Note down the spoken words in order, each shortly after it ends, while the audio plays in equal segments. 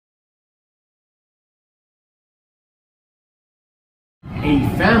A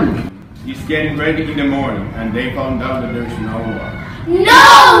family is getting ready in the morning and they found out that there's no water.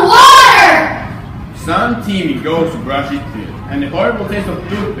 No water! Son Timmy goes to brush his teeth and the horrible taste of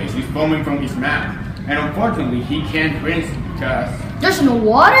toothpaste is foaming from his mouth. And unfortunately he can't rinse it because there's no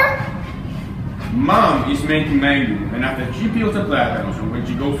water? Mom is making mango and after she peels a platanos and when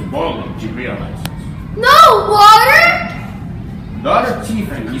she goes to boil it, she realizes no water? Daughter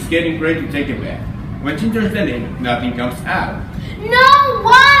Tiffany is getting ready to take a bath. When she turns the lid, nothing comes out. No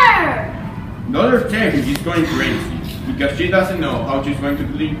water! Daughter Terry is going crazy because she doesn't know how she's going to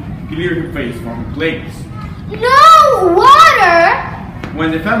clear her face from her plates. No water!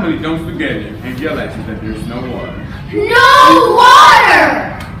 When the family comes together and realizes that there's no water. No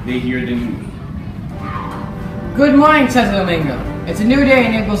water! They hear the news. Good morning, Santo Domingo. It's a new day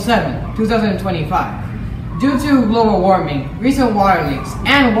in April 7, 2025. Due to global warming, recent water leaks,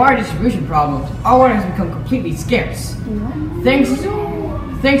 and water distribution problems, our water has become completely scarce. Thanks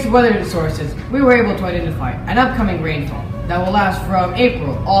to weather sources, we were able to identify an upcoming rainfall that will last from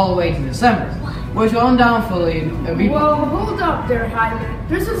April all the way to December, which will undoubtedly be... Well, hold up there, Jaime.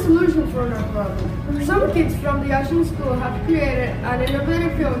 There's a solution for our problem. Some kids from the Asian school have created an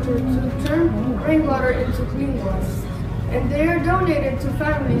innovative filter to turn rainwater into clean water. And they are donated to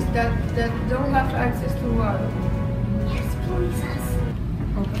families that don't have access to water. Yes, please.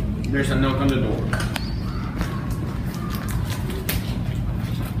 Okay. There's a knock on the door.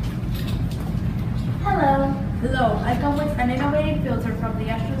 Hello. Hello, I come with an innovative filter from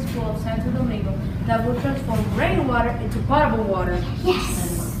the Asian School of Santo Domingo that will transform rainwater into potable water.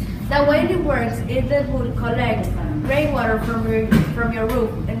 Yes. The way it works is that it would collect rainwater from your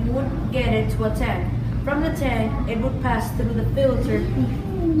roof and would get it to a tank. From the tank, it would pass through the filter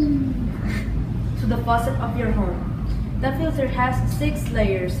to the faucet of your home. The filter has 6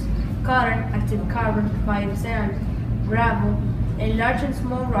 layers: cotton, active carbon, fine sand, gravel, and large and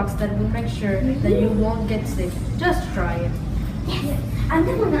small rocks that will make sure that you won't get sick. Just try it. Yes, I'm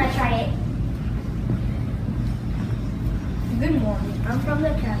definitely gonna try it. Good morning. I'm from the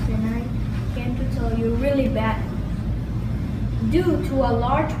cafe and I came to tell you really bad. Due to a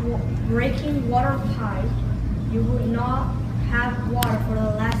large breaking water pipe, you would not have water for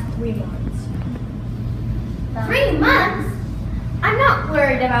the last 3 months. 3 months? I'm not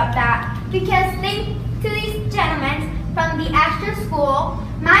worried about that because thanks to these gentlemen from the Astra School,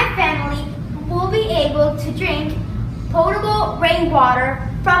 my family will be able to drink potable rainwater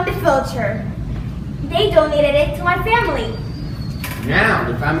from the filter. They donated it to my family. Now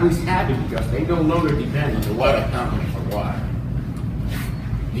the family's happy because they no longer depend on the water company for water.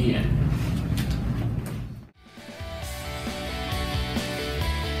 The end.